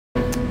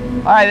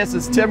Hi, this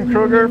is Tim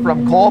Kruger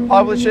from Cole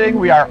Publishing.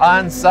 We are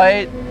on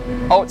site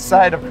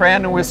outside of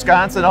Crandon,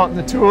 Wisconsin, out in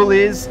the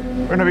Tuoleys.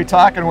 We're going to be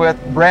talking with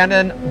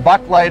Brandon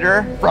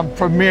Bucklighter from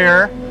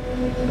Premier.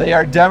 They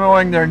are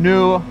demoing their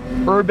new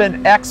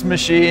Urban X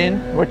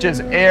machine, which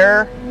is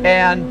air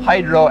and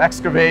hydro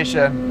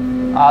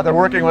excavation. They're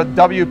working with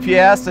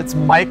WPS. It's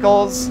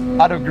Michaels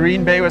out of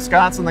Green Bay,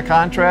 Wisconsin, the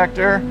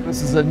contractor.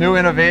 This is a new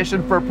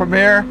innovation for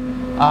Premier.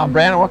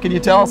 Brandon, what can you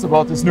tell us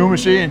about this new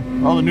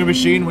machine? Well, the new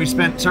machine, we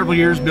spent several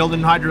years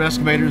building hydro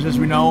excavators, as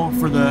we know,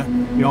 for the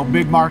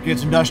big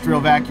markets, industrial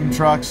vacuum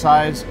truck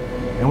size.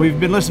 And we've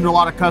been listening to a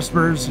lot of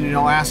customers,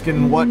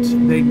 asking what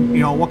they,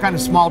 what kind of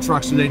small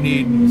trucks do they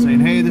need? Saying,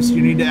 hey,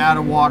 you need to add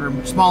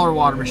a smaller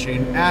water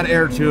machine, add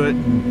air to it,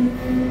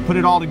 and put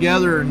it all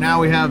together. And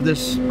now we have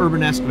this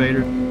urban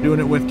excavator,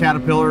 doing it with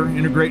Caterpillar,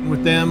 integrating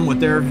with them,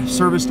 with their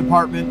service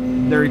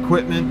department, their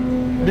equipment.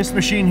 This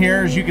machine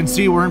here, as you can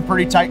see, we're in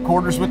pretty tight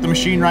quarters with the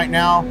machine right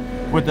now.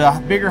 With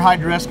the bigger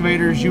hydro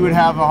excavators, you would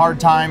have a hard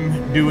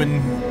time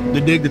doing the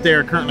dig that they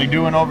are currently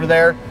doing over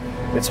there.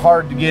 It's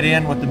hard to get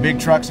in with the big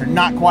trucks. They're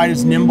not quite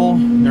as nimble.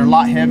 They're a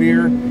lot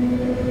heavier.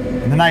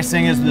 And the nice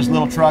thing is with this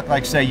little truck,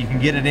 like I say, you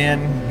can get it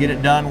in, get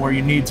it done where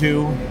you need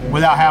to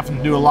without having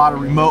to do a lot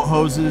of remote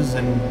hoses.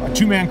 And a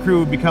two-man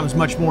crew becomes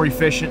much more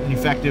efficient and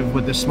effective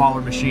with this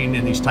smaller machine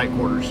in these tight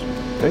quarters.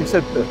 You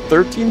said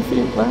 13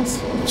 feet less?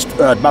 It's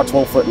about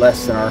 12 foot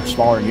less than our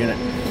smaller unit.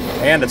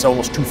 And it's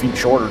almost 2 feet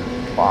shorter.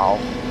 Wow.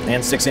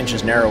 And 6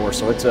 inches narrower,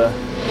 so it's a...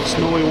 There's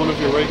no way one of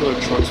your regular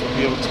trucks would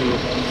be able to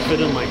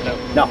fit in like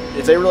that. No,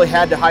 if they really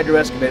had to hydro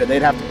excavate it,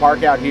 they'd have to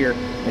park out here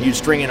and you'd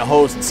string in a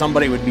hose, and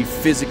somebody would be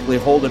physically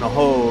holding a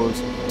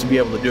hose to be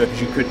able to do it,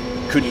 because you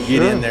couldn't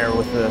get in there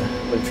with the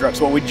truck.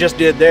 So what we just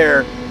did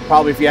there,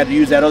 probably if you had to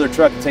use that other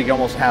truck, it'd take you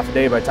almost half a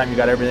day by the time you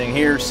got everything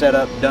here, set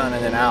up, done,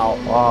 and then out.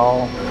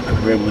 Wow.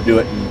 We were able to do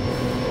it in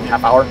a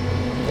half hour.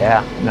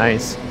 Yeah,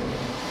 nice.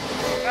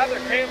 Another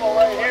cable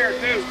right here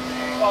too,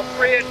 about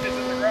 3 inches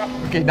in the ground.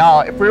 Okay,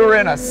 now if we were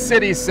in a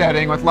city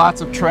setting with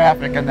lots of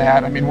traffic and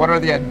that, I mean, what are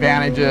the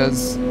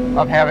advantages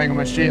of having a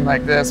machine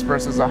like this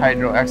versus a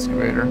hydro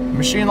excavator? A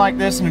machine like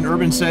this in an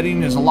urban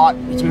setting is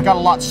it's got a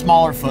lot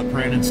smaller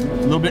footprint. It's a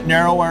little bit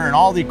narrower, and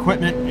all the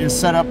equipment is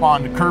set up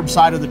on the curb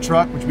side of the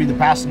truck, which would be the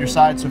passenger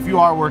side. So if you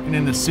are working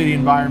in the city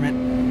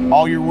environment,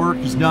 all your work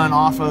is done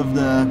off of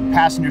the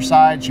passenger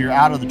side, so you're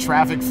out of the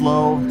traffic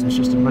flow. It's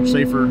just a much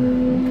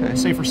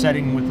safer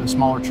setting with a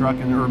smaller truck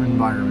in the urban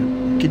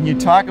environment. Can you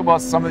talk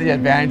about some of the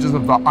advantages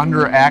of the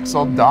under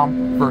axle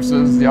dump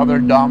versus the other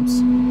dumps?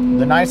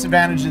 The nice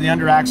advantage of the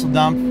under axle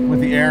dump with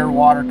the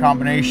air-water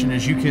combination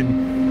is you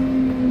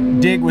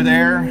can dig with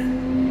air,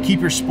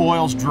 keep your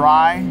spoils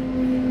dry,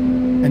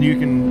 and you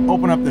can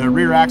open up the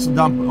rear axle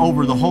dump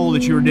over the hole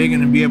that you were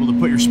digging and be able to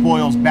put your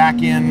spoils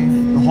back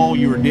in the hole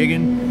you were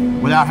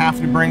digging without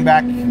having to bring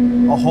back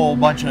a whole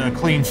bunch of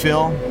clean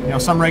fill.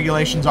 Some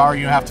regulations are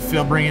you have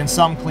to bring in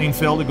some clean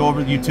fill to go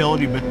over the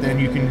utility, but then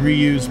you can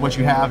reuse what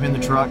you have in the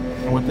truck.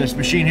 And with this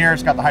machine here,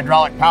 it's got the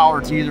hydraulic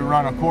power to either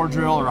run a core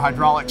drill or a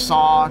hydraulic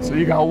saw. So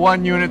you got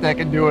one unit that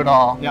can do it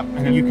all. Yep,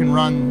 and you can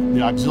run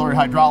the auxiliary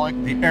hydraulic,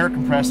 the air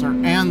compressor,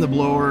 and the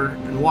blower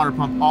and water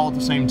pump all at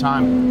the same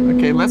time.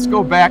 Okay, let's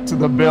go back to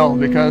the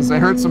build, because I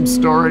heard some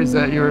stories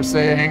that you were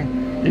saying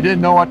you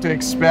didn't know what to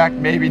expect,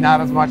 maybe not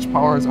as much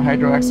power as a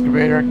hydro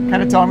excavator.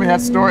 Kind of tell me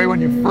that story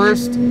when you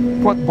first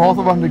put both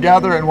of them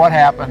together and what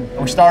happened.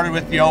 We started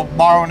with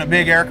borrowing a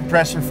big air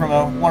compressor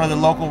from one of the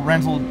local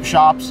rental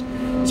shops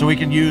so we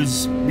can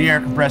use the air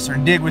compressor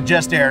and dig with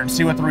just air and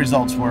see what the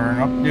results were.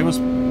 And it was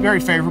very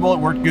favorable. It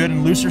worked good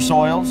in looser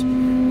soils.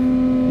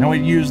 And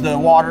we'd use the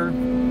water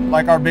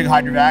like our big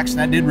Hydrovacs, and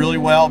that did really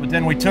well. But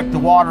then we took the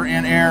water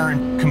and air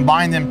and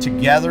combined them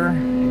together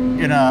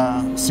in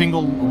a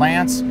single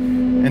lance,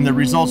 and the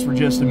results were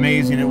just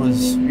amazing. It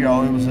was, it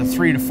was a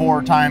 3 to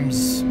 4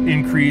 times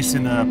increase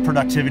in the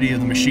productivity of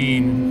the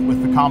machine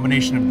with the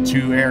combination of the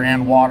two, air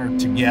and water,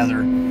 together.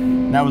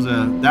 And that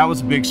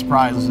was a big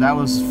surprise. That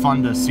was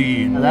fun to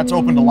see. That's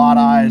opened a lot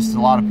of eyes to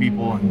a lot of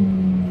people.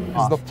 And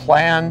is the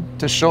plan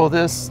to show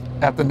this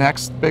at the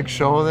next big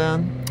show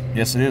then?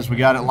 Yes, it is. We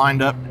got it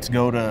lined up to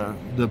go to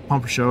the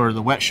pumper show, or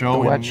the wet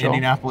show, in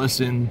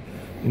Indianapolis in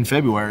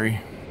February.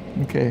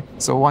 Okay,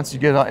 so once you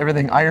get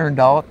everything ironed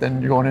out, then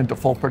you're going into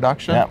full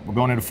production? Yeah, we're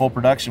going into full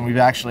production. We've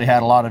actually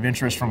had a lot of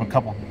interest from a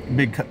couple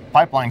big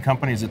pipeline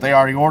companies that they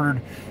already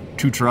ordered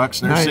 2 trucks.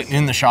 They're sitting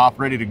in the shop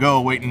ready to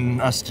go, waiting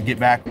us to get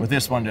back with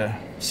this one to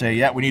say,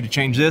 yeah, we need to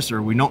change this,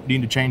 or we don't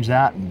need to change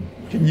that.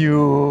 Can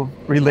you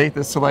relate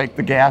this to like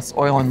the gas,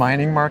 oil, and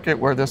mining market,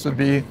 where this would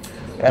be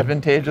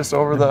advantageous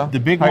over the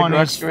big one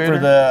is for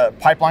the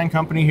pipeline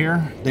company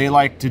here. They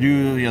like to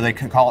do, they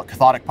call it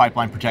cathodic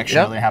pipeline protection.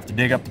 Yep. They have to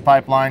dig up the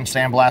pipeline,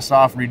 sandblast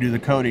off, redo the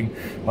coating.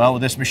 Well,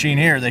 with this machine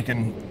here, they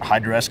can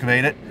hydro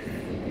excavate it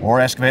or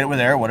excavate it with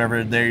air,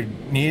 whatever they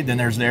need. Then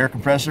there's the air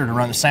compressor to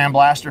run the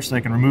sandblaster, so they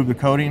can remove the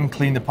coating,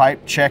 clean the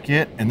pipe, check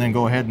it, and then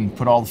go ahead and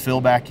put all the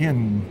fill back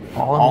in,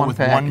 all with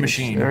one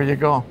machine. There you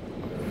go.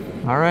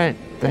 All right.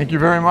 Thank you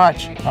very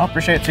much. I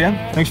appreciate it, Tim.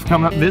 Thanks for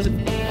coming up and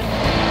visiting.